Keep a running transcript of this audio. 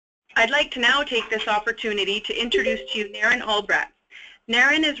I'd like to now take this opportunity to introduce to you Naren Albrecht.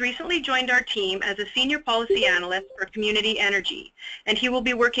 Naren has recently joined our team as a Senior Policy Analyst for Community Energy, and he will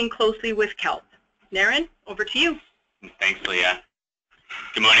be working closely with CELP. Naren, over to you. Thanks, Leah.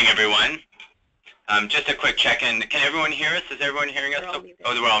 Good morning, everyone. Just a quick check-in. Can everyone hear us? Is everyone hearing us?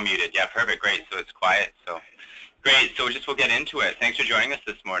 We're all muted. Yeah, perfect. Great. So it's quiet. So great. So we'll get into it. Thanks for joining us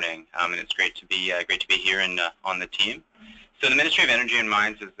this morning, and it's great to be here and on the team. So the Ministry of Energy and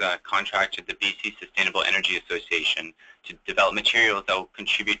Mines has contracted the BC Sustainable Energy Association to develop materials that will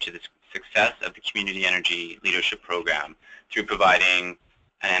contribute to the success of the Community Energy Leadership Program through providing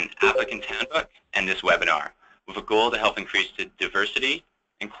an applicant's handbook and this webinar, with a goal to help increase the diversity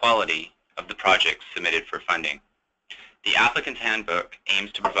and quality of the projects submitted for funding. The applicant's handbook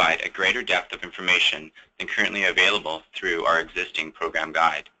aims to provide a greater depth of information than currently available through our existing program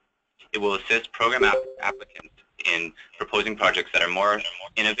guide. It will assist program applicants in proposing projects that are more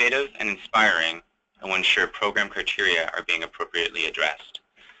innovative and inspiring and will ensure program criteria are being appropriately addressed.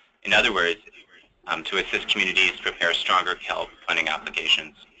 In other words, to assist communities prepare stronger CELP funding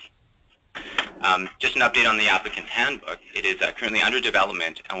applications. Just an update on the applicant's handbook. It is currently under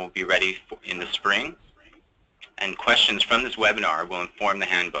development and will be ready in the spring. And questions from this webinar will inform the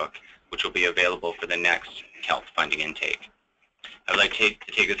handbook, which will be available for the next CELP funding intake. I would like to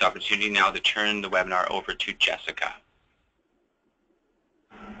take this opportunity now to turn the webinar over to Jessica.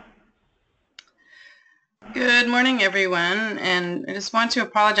 Good morning, everyone, and I just want to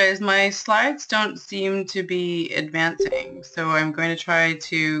apologize. My slides don't seem to be advancing, so I'm going to try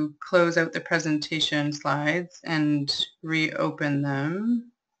to close out the presentation slides and reopen them.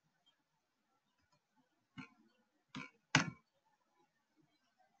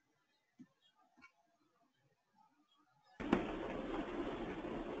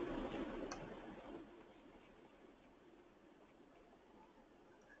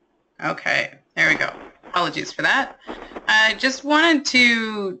 Okay, there we go. Apologies for that. I just wanted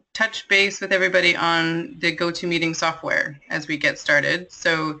to touch base with everybody on the GoToMeeting software as we get started.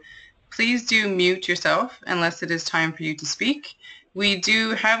 So please do mute yourself unless it is time for you to speak. We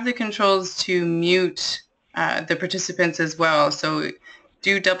do have the controls to mute the participants as well. So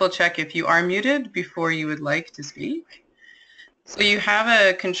do double check if you are muted before you would like to speak. So you have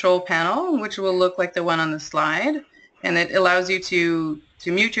a control panel, which will look like the one on the slide, and it allows you to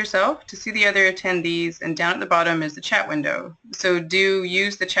mute yourself, to see the other attendees, and down at the bottom is the chat window. So do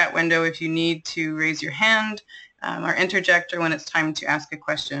use the chat window if you need to raise your hand or interject or when it's time to ask a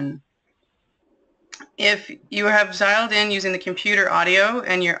question. If you have dialed in using the computer audio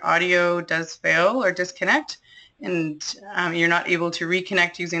and your audio does fail or disconnect and you're not able to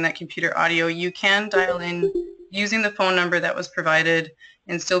reconnect using that computer audio, you can dial in using the phone number that was provided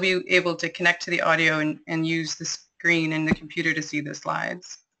and still be able to connect to the audio and use the screen in the computer to see the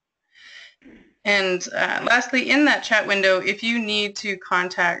slides. And lastly, in that chat window, if you need to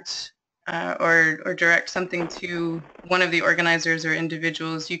contact or direct something to one of the organizers or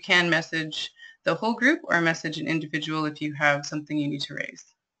individuals, you can message the whole group or message an individual if you have something you need to raise.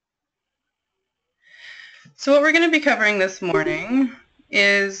 So what we're going to be covering this morning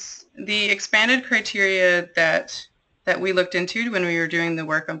is the expanded criteria that we looked into when we were doing the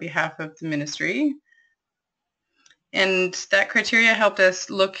work on behalf of the ministry. And that criteria helped us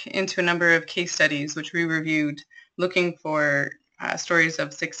look into a number of case studies, which we reviewed, looking for stories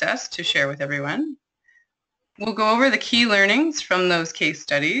of success to share with everyone. We'll go over the key learnings from those case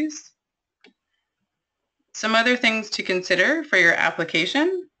studies, some other things to consider for your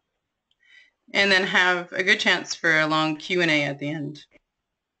application, and then have a good chance for a long Q&A at the end.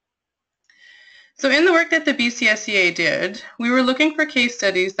 So in the work that the BCSEA did, we were looking for case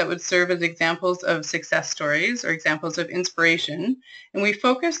studies that would serve as examples of success stories or examples of inspiration, and we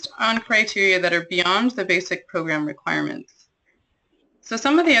focused on criteria that are beyond the basic program requirements. So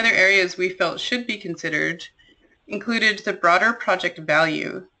some of the other areas we felt should be considered included the broader project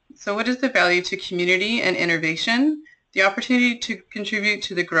value. So what is the value to community and innovation, the opportunity to contribute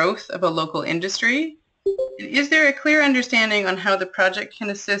to the growth of a local industry? Is there a clear understanding on how the project can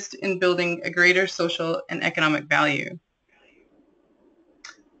assist in building a greater social and economic value?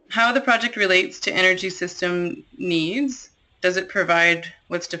 How the project relates to energy system needs? Does it provide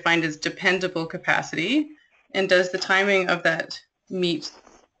what's defined as dependable capacity? And does the timing of that meet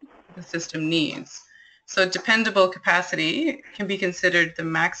the system needs? So dependable capacity can be considered the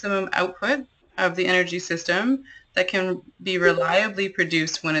maximum output of the energy system that can be reliably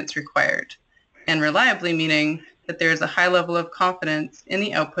produced when it's required. And reliably meaning that there is a high level of confidence in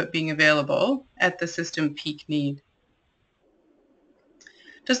the output being available at the system peak need.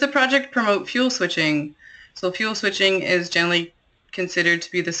 Does the project promote fuel switching? So fuel switching is generally considered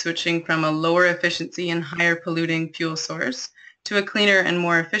to be the switching from a lower efficiency and higher polluting fuel source to a cleaner and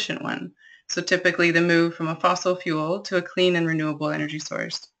more efficient one. So typically the move from a fossil fuel to a clean and renewable energy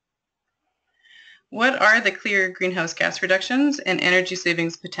source. What are the clear greenhouse gas reductions and energy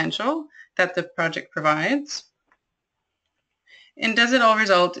savings potential that the project provides? And does it all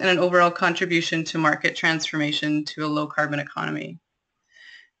result in an overall contribution to market transformation to a low carbon economy?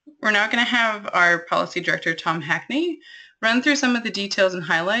 We're now going to have our Policy Director, Tom Hackney, run through some of the details and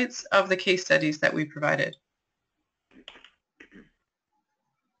highlights of the case studies that we provided.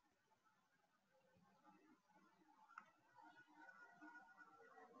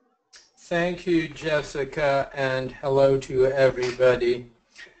 Thank you, Jessica, and hello to everybody.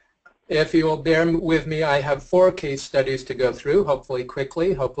 If you will bear with me, I have 4 case studies to go through, hopefully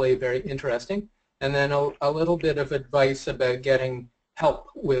quickly, hopefully very interesting, and then a little bit of advice about getting help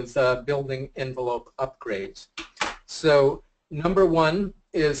with building envelope upgrades. So number 1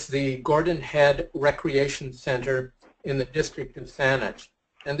 is the Gordon Head Recreation Center in the district of Saanich.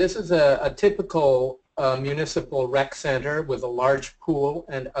 And this is a typical municipal rec center with a large pool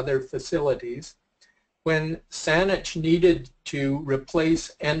and other facilities. When Saanich needed to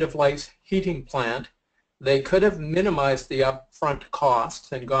replace end-of-life heating plant, they could have minimized the upfront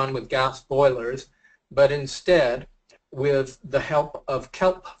costs and gone with gas boilers, but instead, with the help of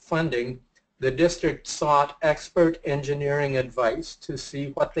CELP funding, the district sought expert engineering advice to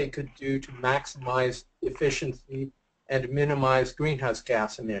see what they could do to maximize efficiency and minimize greenhouse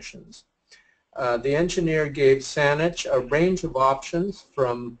gas emissions. The engineer gave Saanich a range of options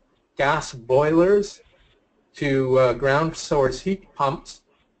from gas boilers to ground source heat pumps,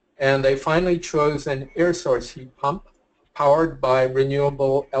 and they finally chose an air source heat pump powered by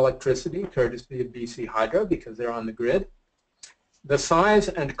renewable electricity, courtesy of BC Hydro, because they're on the grid. The size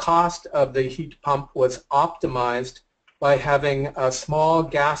and cost of the heat pump was optimized by having a small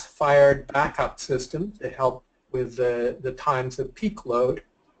gas-fired backup system to help with the times of peak load,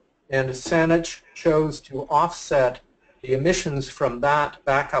 and Saanich chose to offset the emissions from that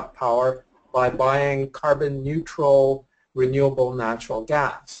backup power by buying carbon-neutral renewable natural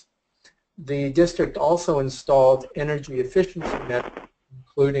gas. The district also installed energy efficiency measures,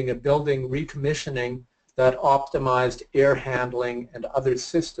 including a building recommissioning that optimized air handling and other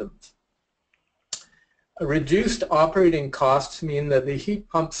systems. Reduced operating costs mean that the heat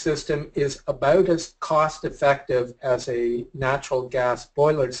pump system is about as cost-effective as a natural gas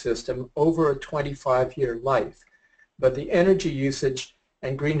boiler system over a 25-year life, but the energy usage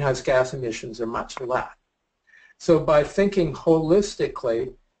and greenhouse gas emissions are much less. So by thinking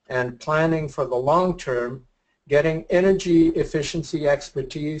holistically and planning for the long term, getting energy efficiency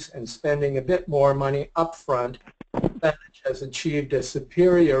expertise and spending a bit more money upfront, Saanich has achieved a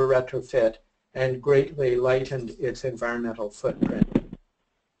superior retrofit and greatly lightened its environmental footprint.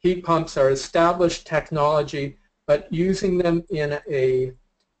 Heat pumps are established technology, but using them to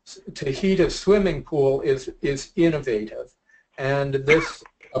heat a swimming pool is innovative. And this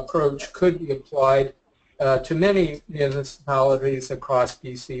approach could be applied to many municipalities across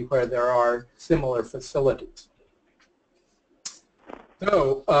BC where there are similar facilities.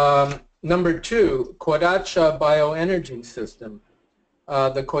 So, number 2, Quadacha Bioenergy System.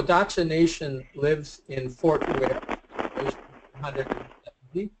 The Quadacha Nation lives in Fort Ware,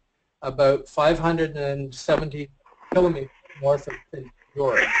 170, about 570 kilometers north of Prince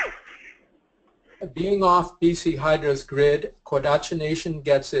George. Being off BC Hydro's grid, Quadacha Nation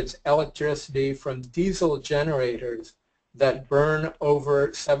gets its electricity from diesel generators that burn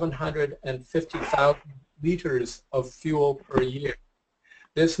over 750,000 liters of fuel per year.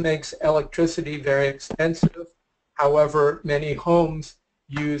 This makes electricity very expensive. However, many homes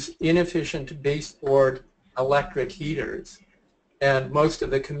use inefficient baseboard electric heaters, and most of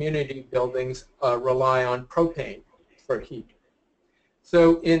the community buildings rely on propane for heat.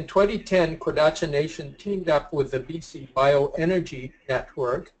 So in 2010, Quadacha Nation teamed up with the BC Bioenergy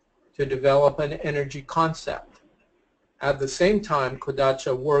Network to develop an energy concept. At the same time,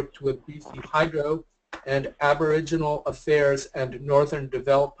 Quadacha worked with BC Hydro and Aboriginal Affairs and Northern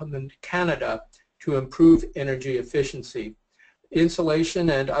Development Canada to improve energy efficiency. Insulation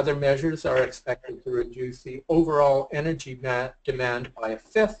and other measures are expected to reduce the overall energy demand by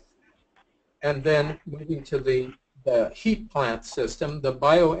 1/5. And then moving to the heat plant system, the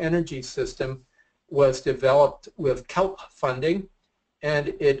bioenergy system was developed with CELP funding,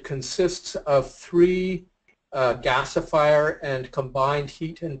 and it consists of 3 gasifier and combined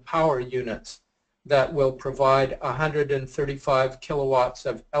heat and power units that will provide 135 kilowatts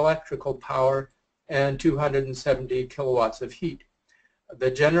of electrical power and 270 kilowatts of heat.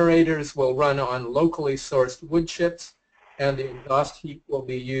 The generators will run on locally sourced wood chips, and the exhaust heat will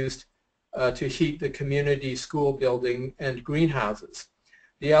be used to heat the community school building and greenhouses.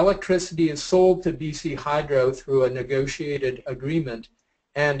 The electricity is sold to BC Hydro through a negotiated agreement,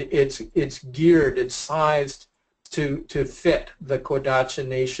 and it's geared, it's sized to fit the Kodacha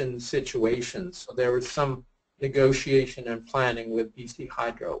Nation situation. So there was some negotiation and planning with BC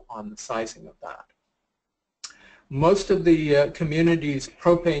Hydro on the sizing of that. Most of the community's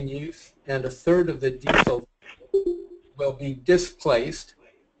propane use and a third of the diesel will be displaced,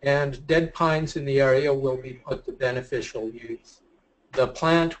 and dead pines in the area will be put to beneficial use. The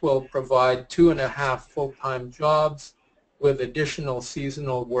plant will provide 2.5 full-time jobs with additional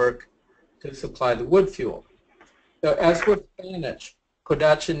seasonal work to supply the wood fuel. So as with Spanish,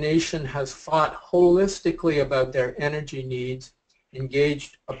 Kodacha Nation has thought holistically about their energy needs,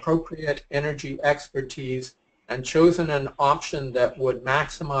 engaged appropriate energy expertise, and chosen an option that would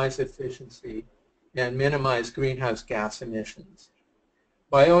maximize efficiency and minimize greenhouse gas emissions.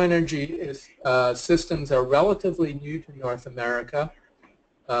 Bioenergy systems are relatively new to North America.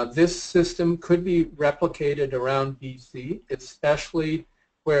 This system could be replicated around BC, especially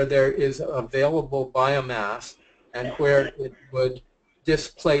where there is available biomass and where it would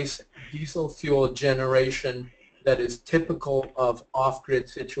displace diesel fuel generation that is typical of off-grid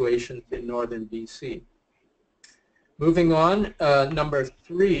situations in northern BC. Moving on, number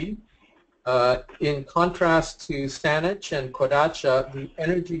 3, in contrast to Saanich and Kodacha, the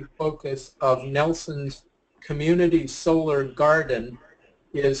energy focus of Nelson's community solar garden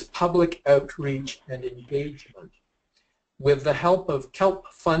is public outreach and engagement. With the help of CELP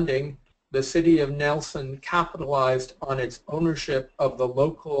funding, the City of Nelson capitalized on its ownership of the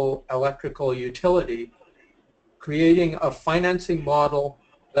local electrical utility, creating a financing model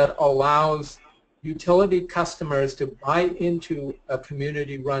that allows utility customers to buy into a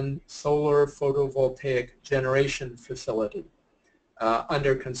community-run solar photovoltaic generation facility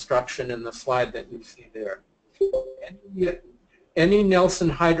under construction in the slide that you see there. Any Nelson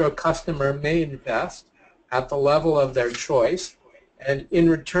Hydro customer may invest at the level of their choice, and in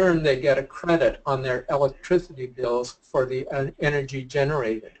return they get a credit on their electricity bills for the energy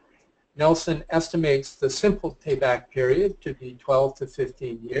generated. Nelson estimates the simple payback period to be 12 to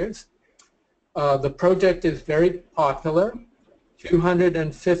 15 years. The project is very popular.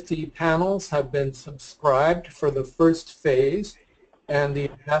 250 panels have been subscribed for the first phase, and the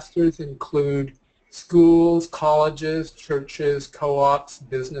investors include schools, colleges, churches, co-ops,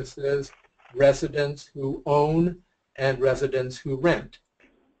 businesses, residents who own, and residents who rent.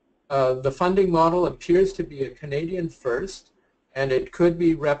 The funding model appears to be a Canadian first, and it could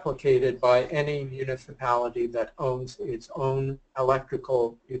be replicated by any municipality that owns its own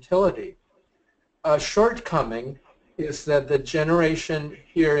electrical utility. A shortcoming is that the generation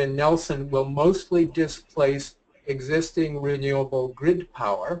here in Nelson will mostly displace existing renewable grid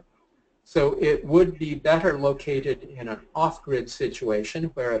power, so it would be better located in an off-grid situation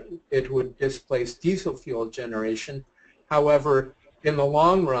where it would displace diesel fuel generation. However, in the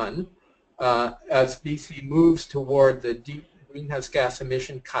long run, as BC moves toward the deep greenhouse gas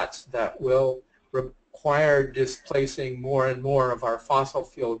emission cuts that will require displacing more and more of our fossil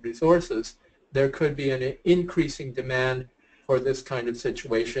fuel resources, there could be an increasing demand for this kind of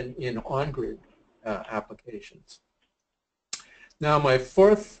situation in on-grid applications. Now, my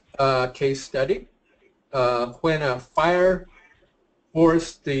fourth case study, when a fire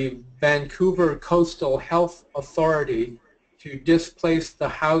forced the Vancouver Coastal Health Authority to displace the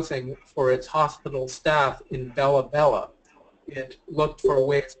housing for its hospital staff in Bella Bella, it looked for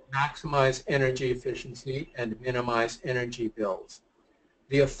ways to maximize energy efficiency and minimize energy bills.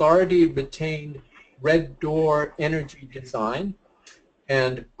 The authority retained Red Door Energy Design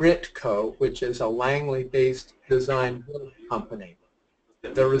and Britco, which is a Langley-based design build company.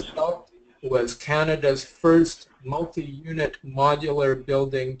 The result was Canada's first multi-unit modular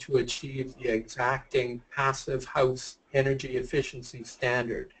building to achieve the exacting Passive House energy efficiency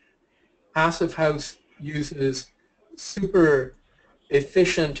standard. Passive House uses super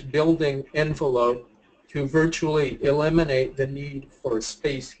efficient building envelope to virtually eliminate the need for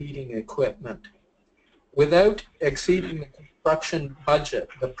space heating equipment. Without exceeding the construction budget,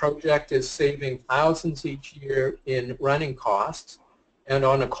 the project is saving thousands each year in running costs, and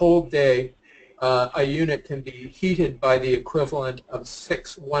on a cold day, a unit can be heated by the equivalent of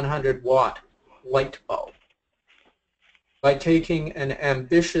 6 100-watt light bulbs. By taking an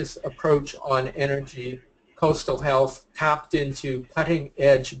ambitious approach on energy, Coastal Health tapped into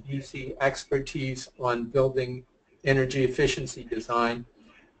cutting-edge BC expertise on building energy efficiency design.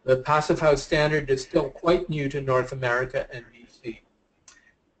 The Passive House standard is still quite new to North America and BC.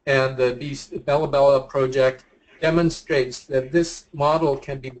 And the Bella Bella project demonstrates that this model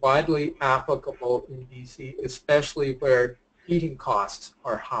can be widely applicable in BC, especially where heating costs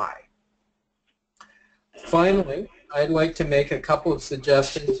are high. Finally, I'd like to make a couple of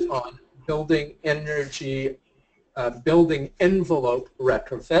suggestions on building energy, building envelope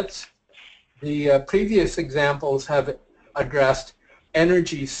retrofits. The previous examples have addressed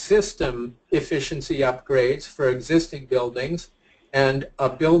energy system efficiency upgrades for existing buildings and a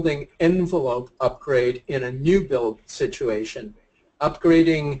building envelope upgrade in a new build situation.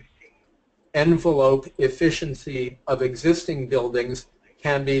 Upgrading envelope efficiency of existing buildings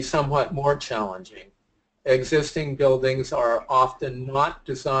can be somewhat more challenging. Existing buildings are often not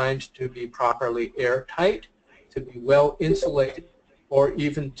designed to be properly airtight, to be well insulated, or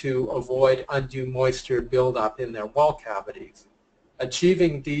even to avoid undue moisture buildup in their wall cavities.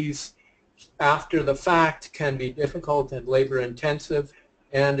 Achieving these after the fact can be difficult and labor intensive,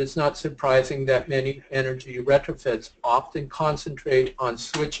 and it's not surprising that many energy retrofits often concentrate on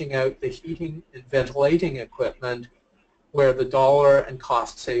switching out the heating and ventilating equipment where the dollar and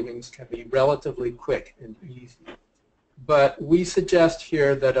cost savings can be relatively quick and easy. But we suggest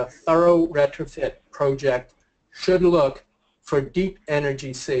here that a thorough retrofit project should look for deep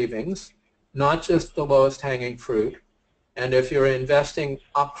energy savings, not just the lowest hanging fruit. And if you're investing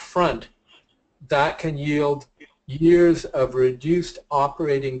upfront, that can yield years of reduced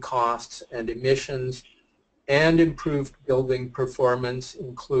operating costs and emissions and improved building performance,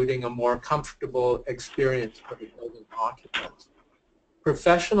 including a more comfortable experience for the building occupants.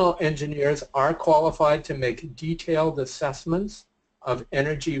 Professional engineers are qualified to make detailed assessments of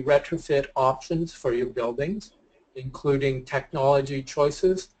energy retrofit options for your buildings, including technology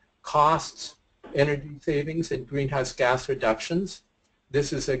choices, costs, energy savings, and greenhouse gas reductions.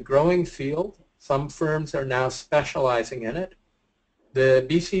 This is a growing field. Some firms are now specializing in it. The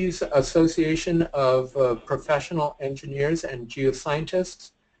BC's Association of Professional Engineers and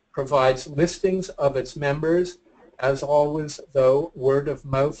Geoscientists provides listings of its members. As always, though,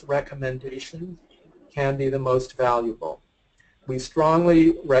 word-of-mouth recommendations can be the most valuable. We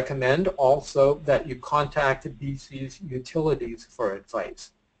strongly recommend also that you contact BC's utilities for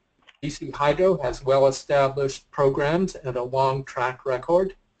advice. BC Hydro has well-established programs and a long track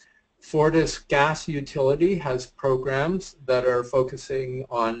record. Fortis Gas Utility has programs that are focusing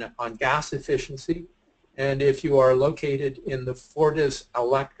on gas efficiency, and if you are located in the Fortis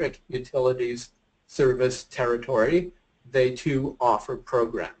Electric Utilities service territory, they too offer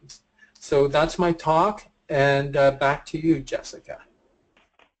programs. So that's my talk, and back to you, Jessica.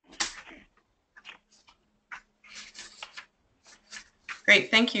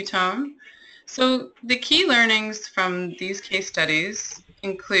 Great, thank you, Tom. So the key learnings from these case studies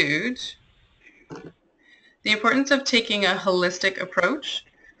include the importance of taking a holistic approach,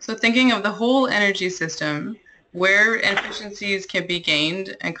 so thinking of the whole energy system, where efficiencies can be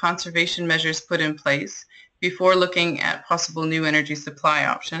gained and conservation measures put in place before looking at possible new energy supply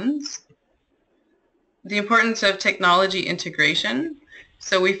options. The importance of technology integration,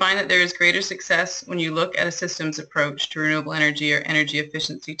 so we find that there is greater success when you look at a systems approach to renewable energy or energy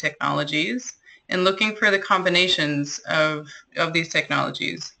efficiency technologies, and looking for the combinations of these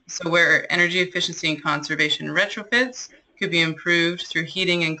technologies. So where energy efficiency and conservation retrofits could be improved through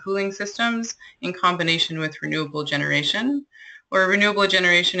heating and cooling systems in combination with renewable generation, or renewable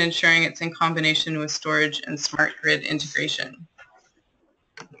generation ensuring it's in combination with storage and smart grid integration.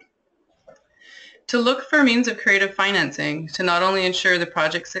 To look for means of creative financing to not only ensure the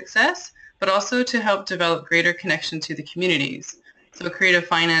project's success, but also to help develop greater connection to the communities. So creative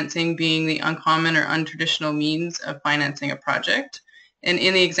financing being the uncommon or untraditional means of financing a project. And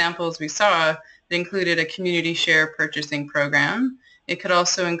in the examples we saw, it included a community share purchasing program. It could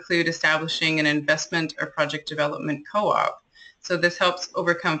also include establishing an investment or project development co-op. So this helps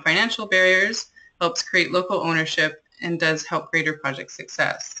overcome financial barriers, helps create local ownership, and does help greater project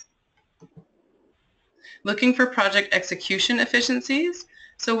success. Looking for project execution efficiencies.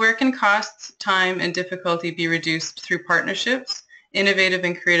 So where can costs, time, and difficulty be reduced through partnerships, innovative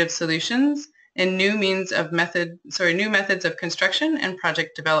and creative solutions, and new methods of construction and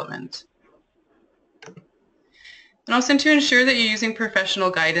project development. And also to ensure that you're using professional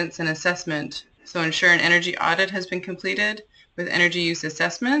guidance and assessment. So ensure an energy audit has been completed with energy use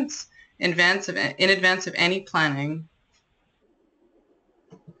assessments in advance of any planning.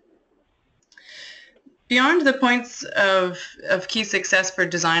 Beyond the points of key success for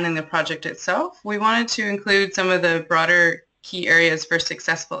designing the project itself, we wanted to include some of the broader key areas for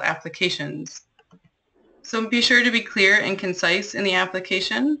successful applications. So be sure to be clear and concise in the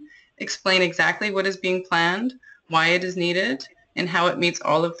application, explain exactly what is being planned, why it is needed, and how it meets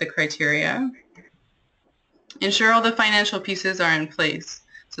all of the criteria. Ensure all the financial pieces are in place.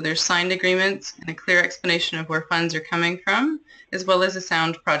 So there's signed agreements and a clear explanation of where funds are coming from, as well as a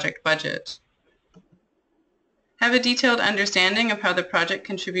sound project budget. Have a detailed understanding of how the project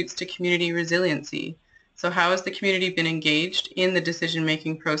contributes to community resiliency. So how has the community been engaged in the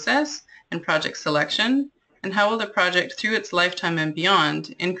decision-making process and project selection, and how will the project, through its lifetime and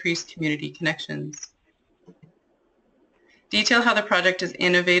beyond, increase community connections? Detail how the project is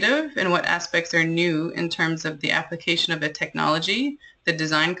innovative and what aspects are new in terms of the application of a technology, the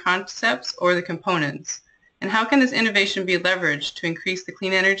design concepts, or the components, and how can this innovation be leveraged to increase the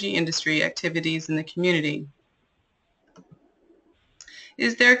clean energy industry activities in the community?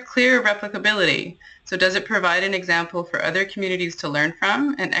 Is there clear replicability? So does it provide an example for other communities to learn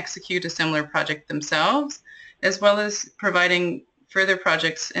from and execute a similar project themselves, as well as providing further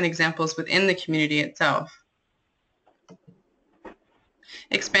projects and examples within the community itself?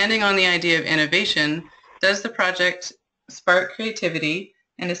 Expanding on the idea of innovation, does the project spark creativity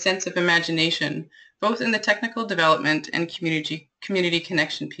and a sense of imagination, both in the technical development and community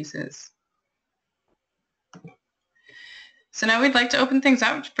connection pieces? So now we'd like to open things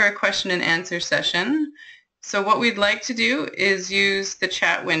up for a question and answer session. So what we'd like to do is use the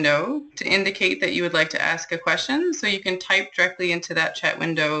chat window to indicate that you would like to ask a question. So you can type directly into that chat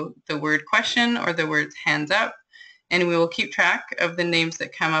window the word question or the words hands up, and we will keep track of the names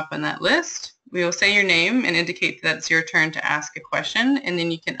that come up on that list. We will say your name and indicate that it's your turn to ask a question, and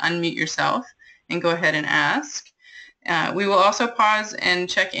then you can unmute yourself and go ahead and ask. We will also pause and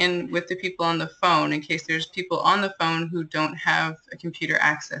check in with the people on the phone in case there's people on the phone who don't have a computer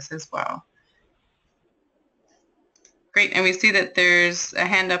access as well. Great, and we see that there's a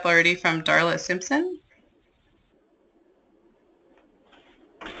hand up already from Darla Simpson.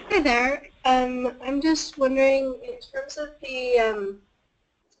 Hi there. I'm just wondering, in terms of the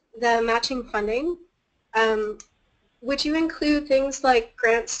matching funding, would you include things like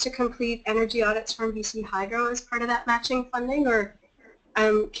grants to complete energy audits from BC Hydro as part of that matching funding, or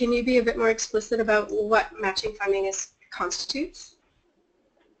can you be a bit more explicit about what matching funding constitutes?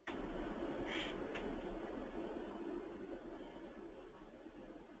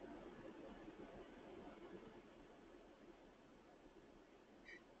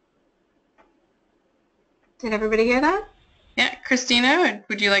 Did everybody hear that? Yeah, Christina,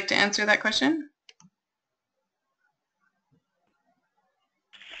 would you like to answer that question?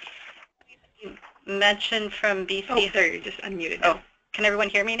 Mentioned from BC. Oh, sorry, you're just unmuted. Oh, can everyone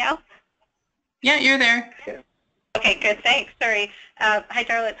hear me now? Yeah, you're there. Okay, good. Thanks. Sorry. Hi,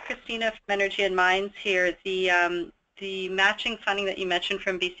 Darla. It's Christina from Energy and Mines here. The matching funding that you mentioned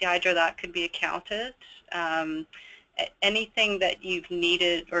from BC Hydro, that could be accounted. Anything that you've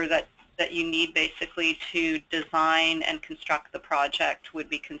needed or that you need basically to design and construct the project would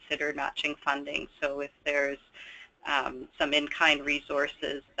be considered matching funding. So if there's some in-kind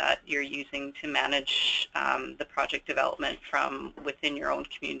resources that you're using to manage the project development from within your own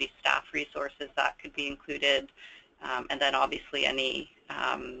community staff resources, that could be included. And then obviously any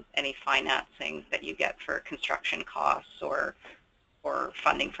financing that you get for construction costs or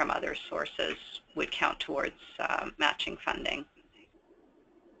funding from other sources would count towards matching funding.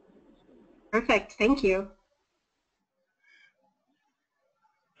 Perfect. Thank you.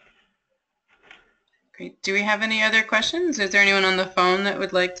 Great. Do we have any other questions? Is there anyone on the phone that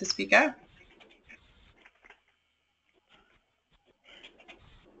would like to speak up?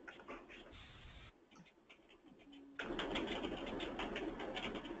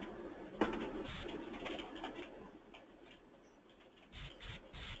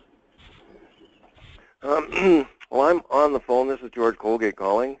 Well, I'm on the phone. This is George Colgate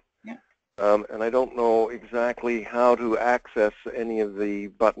calling. Yeah. And I don't know exactly how to access any of the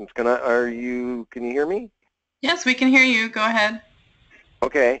buttons. Can you hear me? Yes, we can hear you. Go ahead.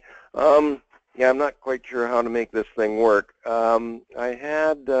 Okay. Yeah, I'm not quite sure how to make this thing work. I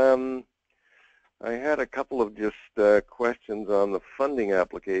had a couple of just questions on the funding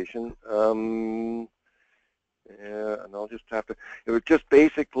application. Yeah, and I'll just have to, it was just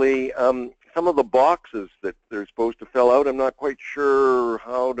basically some of the boxes that they're supposed to fill out. I'm not quite sure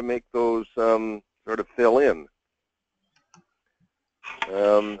how to make those sort of fill in.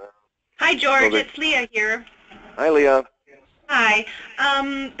 Hi, George. It's Leah here. Hi, Leah. Hi.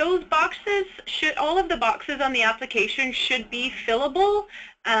 Those boxes all of the boxes on the application should be fillable.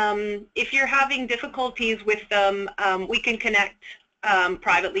 If you're having difficulties with them, we can connect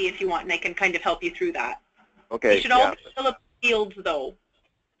privately if you want, and I can kind of help you through that. Okay. They should all be fillable fields, though.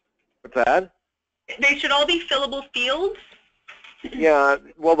 What's that? They should all be fillable fields. Yeah,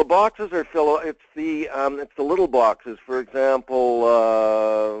 well, the boxes are it's the little boxes. For example,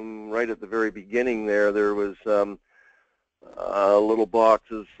 right at the very beginning there was little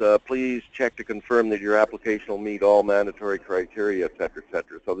boxes. Please check to confirm that your application will meet all mandatory criteria, et cetera, et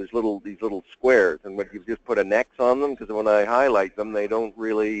cetera. So there's these little squares, and when you just put an X on them, because when I highlight them, they don't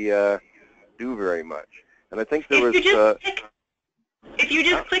really do very much. And I think there was. If you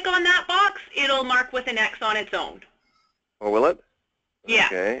just click on that box, it'll mark with an X on its own. Oh, will it? Yeah.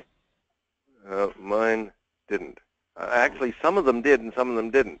 Okay. Mine didn't. Actually, some of them did and some of them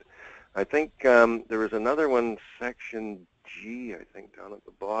didn't. I think there was another one, section G, I think, down at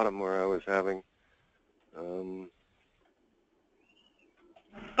the bottom where I was having.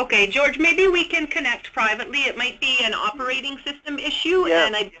 Okay, George, maybe we can connect privately. It might be an operating system issue, yeah.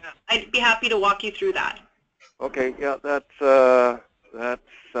 And I'd be happy to walk you through that. Okay, yeah, I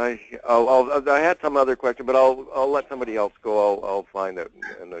had some other question, but I'll let somebody else go. I'll find it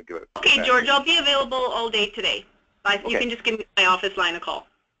and give it. Okay, back. George, I'll be available all day today. You can just give me my office line a call.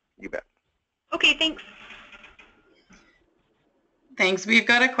 You bet. Okay, thanks. Thanks. We've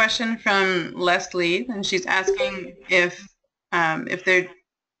got a question from Leslie, and she's asking if the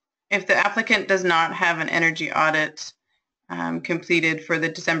applicant does not have an energy audit completed for the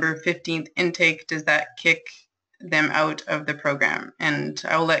December 15th intake, does that kick them out of the program? And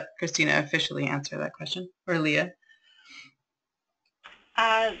I'll let Christina officially answer that question, or Leah.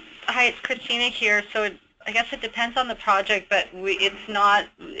 Hi, it's Christina here. So I guess it depends on the project, but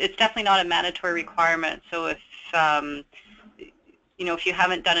it's definitely not a mandatory requirement. So if if you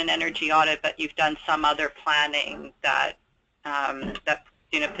haven't done an energy audit, but you've done some other planning that puts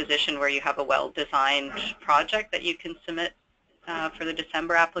you in a position where you have a well-designed project that you can submit for the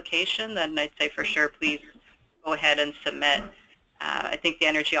December application, then I'd say for sure, please go ahead and submit. I think the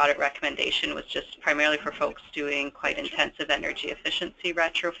energy audit recommendation was just primarily for folks doing quite intensive energy efficiency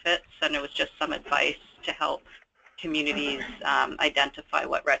retrofits, and it was just some advice to help communities identify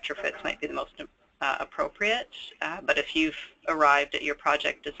what retrofits might be the most appropriate. But if you've arrived at your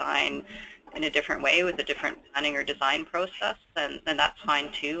project design in a different way with a different planning or design process, then that's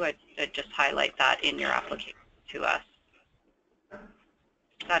fine too. I'd just highlight that in your application to us.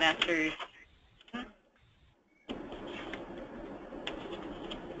 Does that answer?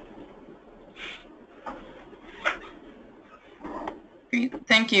 Great,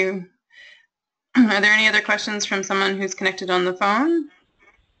 thank you. Are there any other questions from someone who's connected on the phone?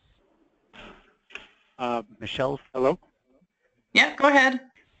 Michelle, hello? Yeah, go ahead.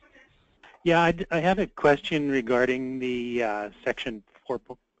 Yeah, I had a question regarding the section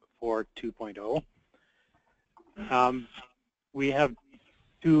 4.2.0. We have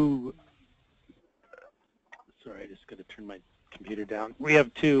two, sorry, I just got to turn my computer down. We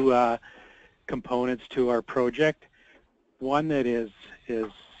have two components to our project. One that is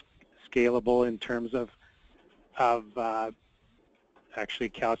scalable in terms of actually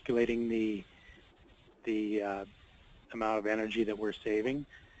calculating the amount of energy that we're saving,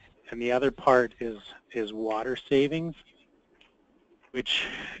 and the other part is water savings, which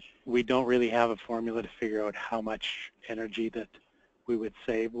we don't really have a formula to figure out how much energy that we would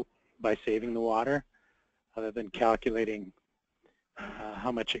save by saving the water, other than calculating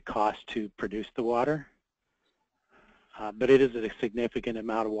how much it costs to produce the water. But it is a significant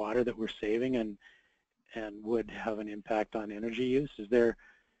amount of water that we're saving, and would have an impact on energy use. Is there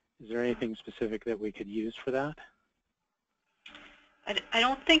anything specific that we could use for that? I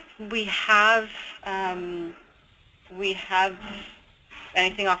don't think we have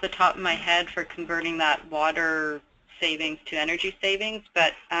anything off the top of my head for converting that water savings to energy savings,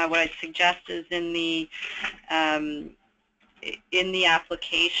 but what I'd suggest is in the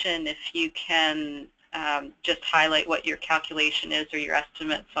application, if you can just highlight what your calculation is or your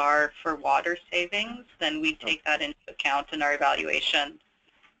estimates are for water savings, then we take that into account in our evaluation.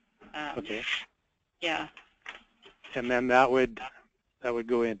 Okay. Yeah. And then that would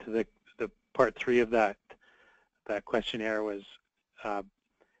go into the part 3 of that questionnaire was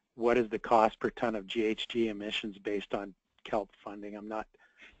what is the cost per ton of GHG emissions based on CELP funding? I'm not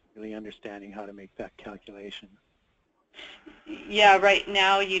really understanding how to make that calculation. Yeah, right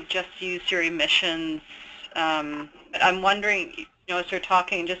now you just use your emissions. I'm wondering, as we're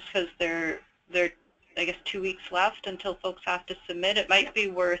talking, just because they're I guess 2 weeks left until folks have to submit, it might be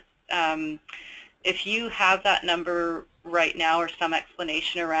worth, if you have that number right now or some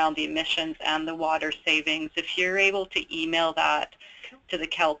explanation around the emissions and the water savings, if you're able to email that to the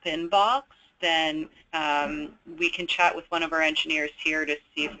CELP inbox, then we can chat with one of our engineers here to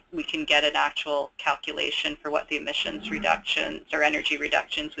see if we can get an actual calculation for what the emissions reductions or energy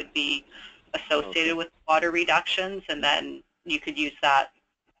reductions would be associated with water reductions, and then you could use that,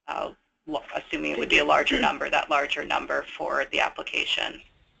 assuming it would be a larger number, that larger number for the application.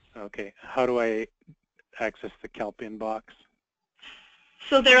 Okay. How do I access the CELP inbox?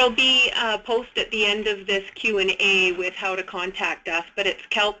 So there will be a post at the end of this Q&A with how to contact us, but it's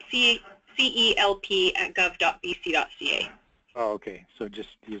CELP@gov.bc.ca. Oh, okay. So just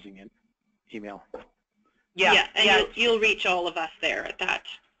using an email. Yeah, and you'll reach all of us there at that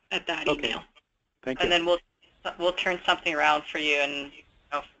Okay. email. Thank you. And then we'll turn something around for you in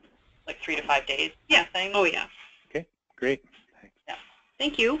like 3 to 5 days. Yeah. Thing. Oh yeah. Okay. Great. Thanks. Yeah.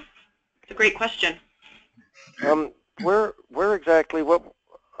 Thank you. It's a great question. Where exactly?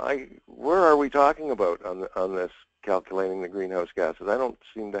 Where are we talking about on this calculating the greenhouse gases? I don't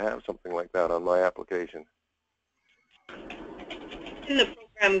seem to have something like that on my application. In the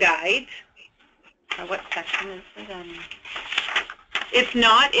program guide. What section is it in? It's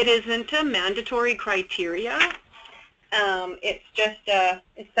not. It isn't a mandatory criteria. It's just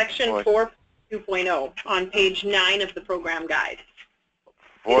it's section 4.2.0 on page 9 of the program guide.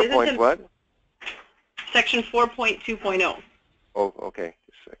 4 point what? Section 4.2.0. Oh, okay.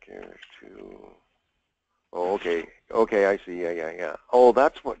 Just a second. Oh, okay. Okay, I see. Yeah. Oh,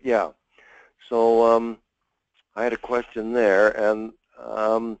 that's what. Yeah. So I had a question there, and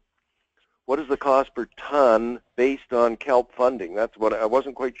what is the cost per ton based on CELP funding? That's what I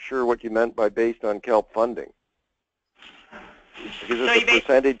wasn't quite sure what you meant by based on CELP funding. Is it the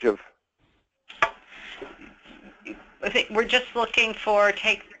percentage of? I think we're just looking for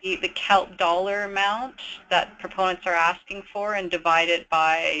take the CELP dollar amount that proponents are asking for and divide it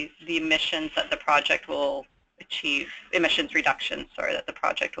by the emissions that the project will achieve, emissions reductions, sorry, that the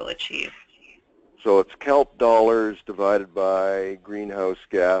project will achieve. So it's CELP dollars divided by greenhouse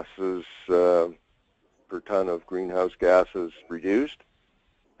gases per ton of greenhouse gases reduced?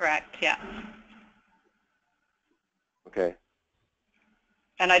 Correct, yeah. Okay.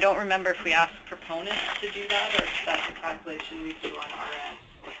 And I don't remember if we asked proponents to do that or if that's a calculation we do on our end.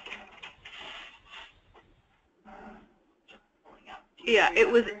 Yeah, it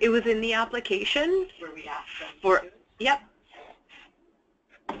was in the application Where we asked them for. Yep.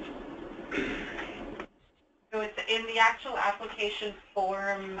 So it's in the actual application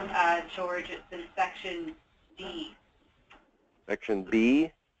form, George. It's in section D. Section B?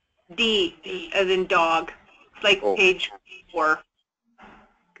 D, as in dog. It's like page 4.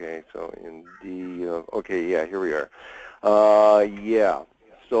 Okay, so in D, okay, yeah, here we are. Yeah,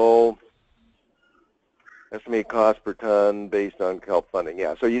 so estimate cost per ton based on CELP funding.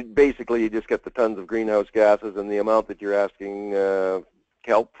 Yeah, so you just get the tons of greenhouse gases and the amount that you're asking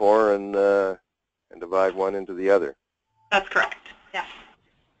CELP for, and divide one into the other. That's correct. Yeah.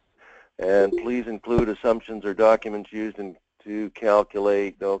 And please include assumptions or documents used to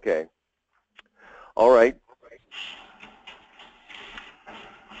calculate. Okay. All right.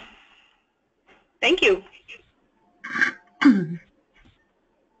 Thank you.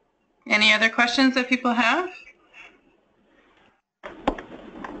 Any other questions that people have?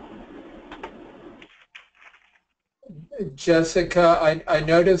 Jessica, I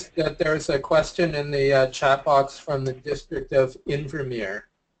noticed that there's a question in the chat box from the District of Invermere.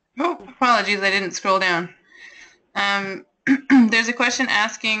 Oh, apologies, I didn't scroll down. There's a question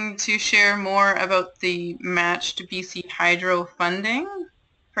asking to share more about the matched BC Hydro funding.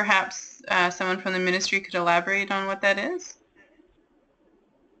 Perhaps someone from the ministry could elaborate on what that is?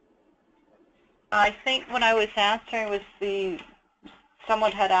 I think when I was answering was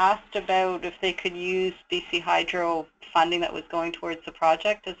someone had asked about if they could use BC Hydro funding that was going towards the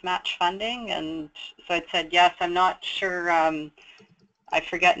project as match funding, and so I said yes. I'm not sure, I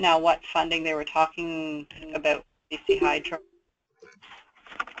forget now what funding they were talking about BC Hydro.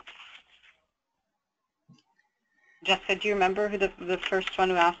 Jessica, do you remember who the first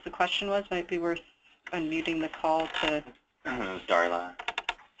one who asked the question was? Might be worth unmuting the call to... It was Darla.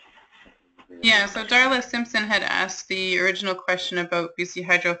 Yeah, so Darla Simpson had asked the original question about BC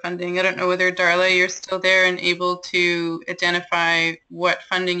Hydro funding. I don't know whether, Darla, you're still there and able to identify what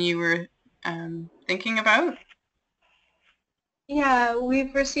funding you were thinking about? Yeah,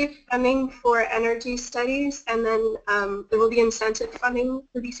 we've received funding for energy studies, and then there will be incentive funding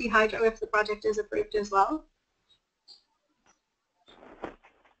for BC Hydro if the project is approved as well.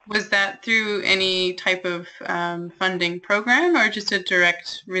 Was that through any type of funding program or just a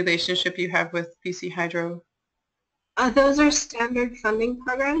direct relationship you have with BC Hydro? Those are standard funding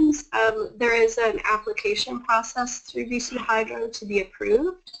programs. There is an application process through BC Hydro to be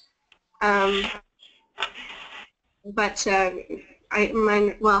approved. But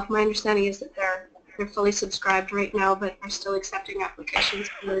my understanding is that they're fully subscribed right now, but are still accepting applications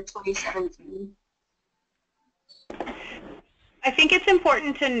for 2017. I think it's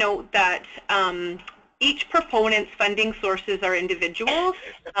important to note that each proponent's funding sources are individual.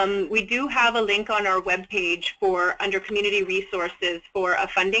 We do have a link on our webpage under community resources for a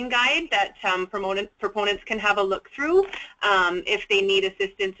funding guide that proponents can have a look through if they need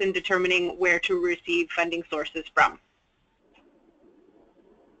assistance in determining where to receive funding sources from.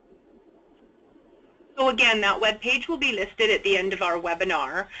 So again, that webpage will be listed at the end of our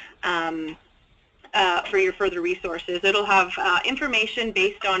webinar. For your further resources. It'll have information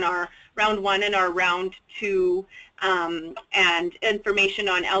based on our round 1 and our round 2 and information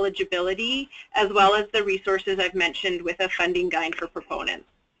on eligibility, as well as the resources I've mentioned with a funding guide for proponents.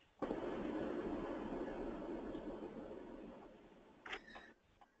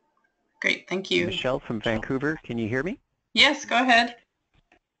 Great, thank you. Michelle from Vancouver, can you hear me? Yes, go ahead.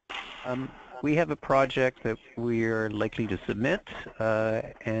 We have a project that we are likely to submit,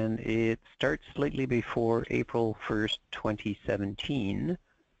 and it starts slightly before April 1st, 2017,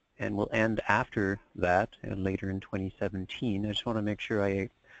 and will end after that, later in 2017. I just want to make sure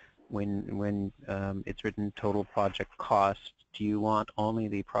when it's written total project cost, do you want only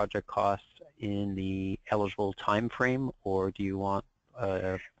the project costs in the eligible time frame, or do you want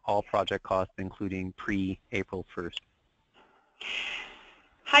all project costs including pre-April 1st?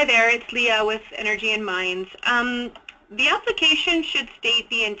 Hi there, it's Leah with Energy and Mines. The application should state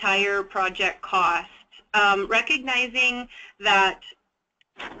the entire project cost, recognizing that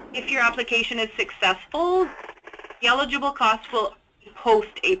if your application is successful, the eligible cost will post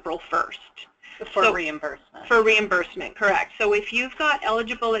April 1st. For reimbursement. For reimbursement, correct. So if you've got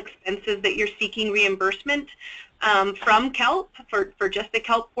eligible expenses that you're seeking reimbursement from CELP for just the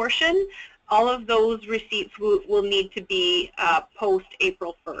CELP portion, all of those receipts will need to be post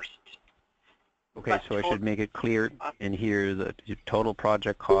April 1st. Okay, so I should make it clear in here that the total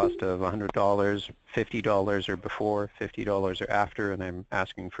project cost of $100, $50 or before, $50 or after, and I'm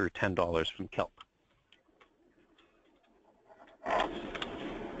asking for $10 from CELP.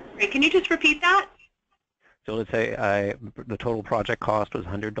 Great, can you just repeat that? So let's say the total project cost was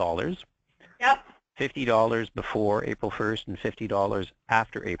 $100. Yep. $50 before April 1st and $50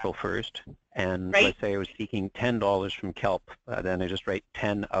 after April 1st. And right. Let's say I was seeking $10 from CELP, then I just write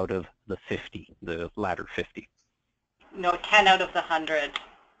 10 out of the 50, the latter 50. No, 10 out of the 100.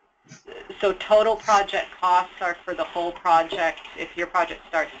 So total project costs are for the whole project. If your project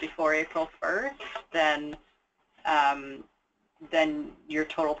starts before April 1st, then your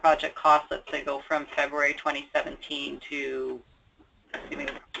total project costs, let's say, go from February 2017 to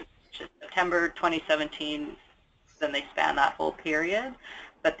September 2017, then they span that whole period.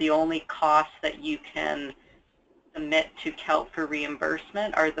 But the only costs that you can submit to CELP for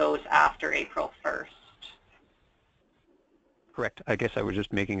reimbursement are those after April 1st. Correct. I guess I was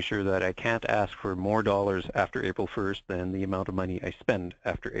just making sure that I can't ask for more dollars after April 1st than the amount of money I spend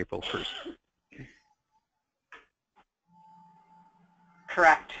after April 1st.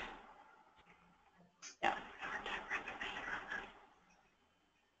 Correct. Yeah.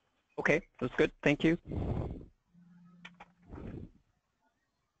 Okay, that's good. Thank you.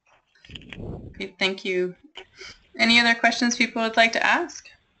 Great, thank you. Any other questions people would like to ask?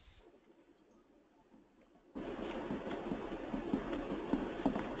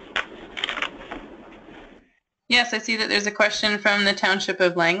 Yes, I see that there's a question from the Township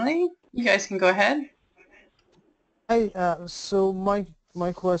of Langley. You guys can go ahead. Hi, so my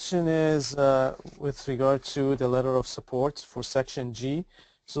question is with regard to the letter of support for Section G.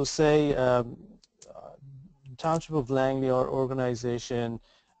 So say Township of Langley, our organization,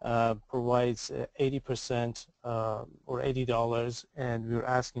 provides 80% or $80, and we're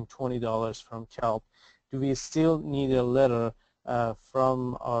asking $20 from CELP. Do we still need a letter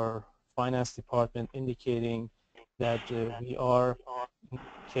from our finance department indicating that we are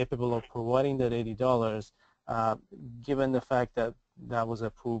capable of providing that $80, given the fact that that was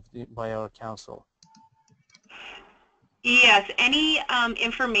approved by our council? Yes, any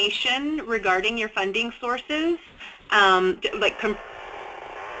information regarding your funding sources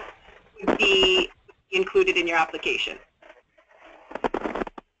would be included in your application.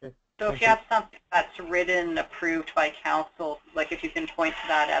 So if you have something that's written, approved by council, like if you can point to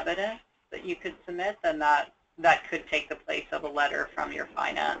that evidence that you could submit, then that could take the place of a letter from your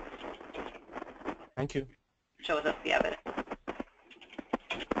finance. Thank you. Shows us the evidence.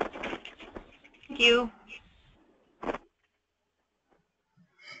 Thank you.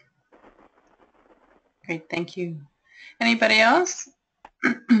 Great, thank you. Anybody else?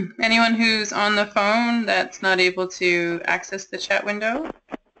 Anyone who's on the phone that's not able to access the chat window?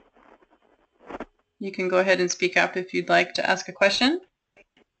 You can go ahead and speak up if you'd like to ask a question.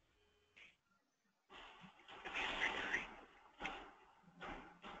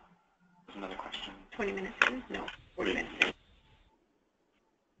 20 minutes in? No, 40 minutes in.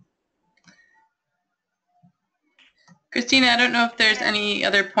 Christina, I don't know if there's any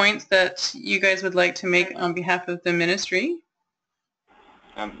other points that you guys would like to make on behalf of the ministry.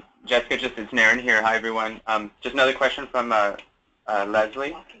 Jessica, just it's Naren here. Hi, everyone. Just another question from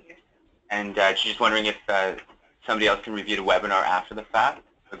Leslie, and she's just wondering if somebody else can review the webinar after the fact.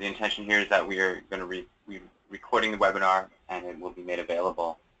 So the intention here is that we are going to be recording the webinar, and it will be made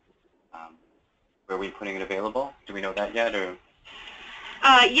available. Where are we putting it available? Do we know that yet, or?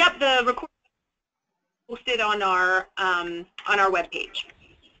 Yep, the recording is posted on our webpage.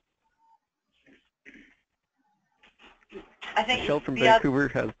 I think Michelle from Vancouver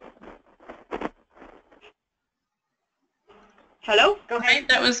has. Hello? Go ahead. Right,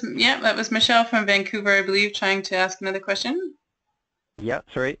 that was Michelle from Vancouver, I believe, trying to ask another question. Yeah,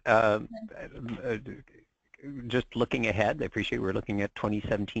 sorry. Just looking ahead, I appreciate we're looking at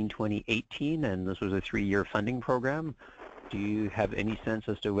 2017-2018, and this was a 3-year funding program. Do you have any sense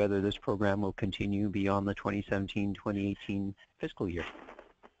as to whether this program will continue beyond the 2017-2018 fiscal year?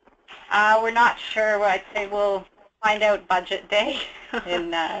 We're not sure. I'd say we'll find out budget day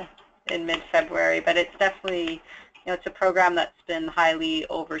in mid-February, but it's definitely, it's a program that's been highly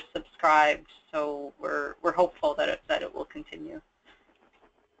oversubscribed, so we're hopeful that it will continue.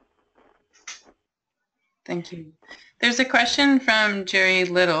 Thank you. There's a question from Jerry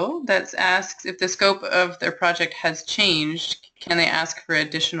Little that asks if the scope of their project has changed, can they ask for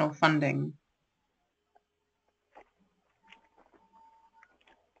additional funding?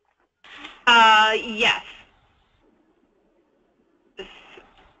 Yes.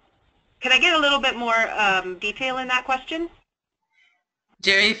 Can I get a little bit more detail in that question?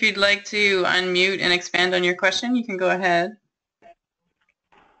 Jerry, if you'd like to unmute and expand on your question, you can go ahead.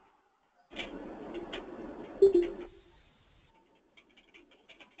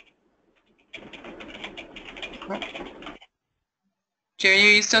 Jerry,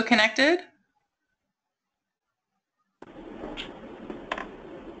 are you still connected?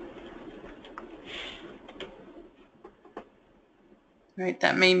 Right,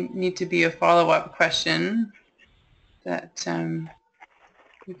 that may need to be a follow-up question that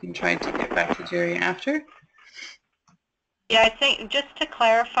we can try to get back to Jerry after. Yeah, I think just to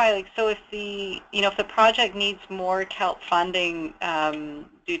clarify, so if if the project needs more CELP funding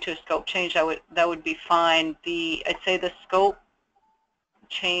due to a scope change, that would be fine. I'd say the scope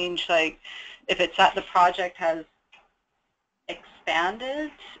change, like if it's that the project has expanded,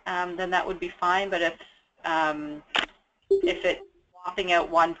 then that would be fine. But if it's swapping out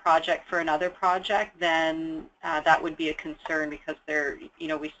one project for another project, then that would be a concern because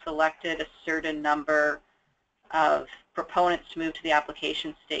we selected a certain number of proponents to move to the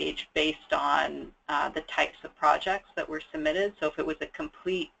application stage based on the types of projects that were submitted. So if it was a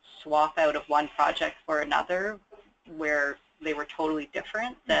complete swap out of one project for another where they were totally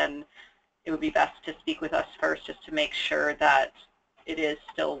different, then it would be best to speak with us first just to make sure that it is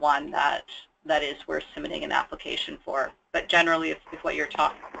still one that is worth submitting an application for. But generally, if what you're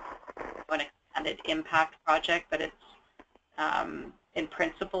talking about an extended impact project, but it's in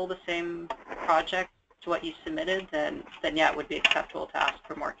principle the same project to what you submitted, then yeah, it would be acceptable to ask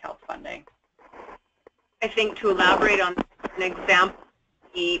for more CELP funding. I think to elaborate on an example,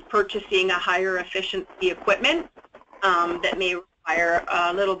 purchasing a higher efficiency equipment that may require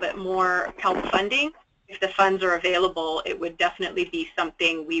a little bit more CELP funding. If the funds are available, it would definitely be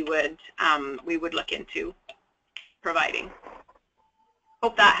something we would look into providing.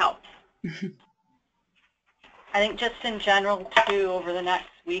 Hope that helps. I think just in general too, over the next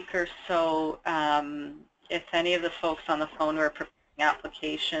week or so, if any of the folks on the phone who are preparing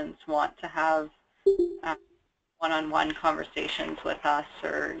applications want to have one-on-one conversations with us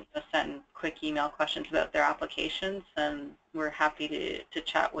or send quick email questions about their applications, then we're happy to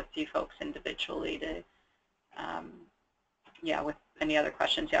chat with you folks individually to, with any other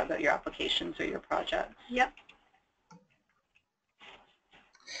questions you have about your applications or your projects. Yep.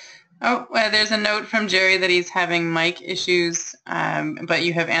 Oh, well, there's a note from Jerry that he's having mic issues, but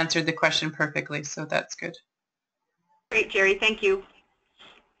you have answered the question perfectly, so that's good. Great, Jerry. Thank you.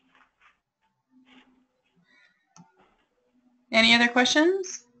 Any other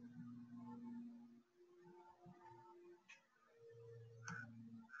questions?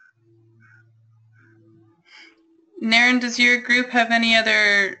 Naren, does your group have any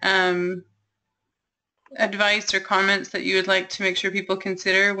other advice or comments that you would like to make sure people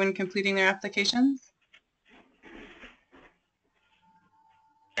consider when completing their applications?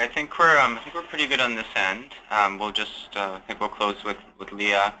 I think we're pretty good on this end. We'll just I think we'll close with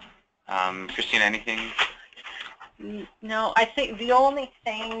Leah. Christina, anything No, I think the only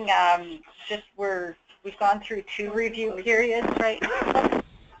thing, just we've gone through 2 review periods right now.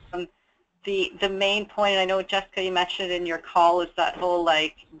 The main point, and I know Jessica, you mentioned it in your call, is that whole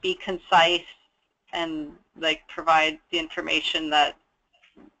like be concise and like provide the information that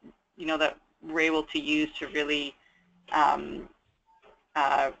that we're able to use to really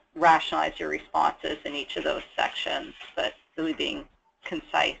rationalize your responses in each of those sections, but really being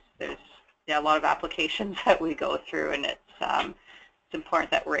concise. There's a lot of applications that we go through, and it's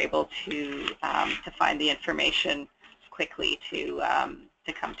important that we're able to find the information quickly to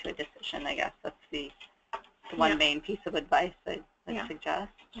come to a decision. I guess that's the one main piece of advice I'd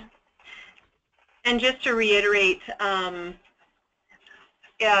suggest. Yeah. And just to reiterate,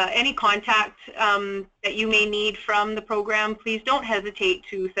 any contact that you may need from the program, please don't hesitate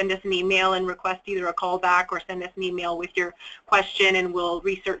to send us an email and request either a call back or send us an email with your question, and we'll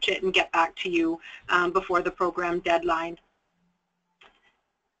research it and get back to you before the program deadline.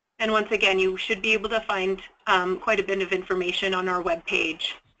 And once again, you should be able to find quite a bit of information on our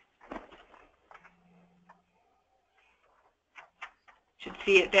webpage. Should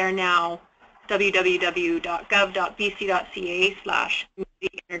see it there now,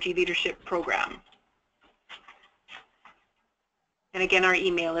 www.gov.bc.ca/Energy Leadership Program. And again, our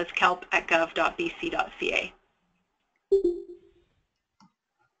email is kelp@gov.bc.ca.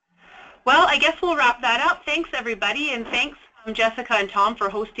 Well, I guess we'll wrap that up. Thanks, everybody, and thanks Jessica and Tom for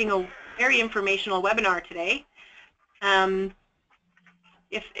hosting a very informational webinar today.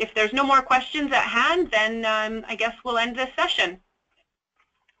 If there's no more questions at hand, then I guess we'll end this session.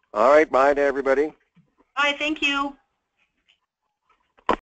 All right, bye to everybody. Bye, thank you.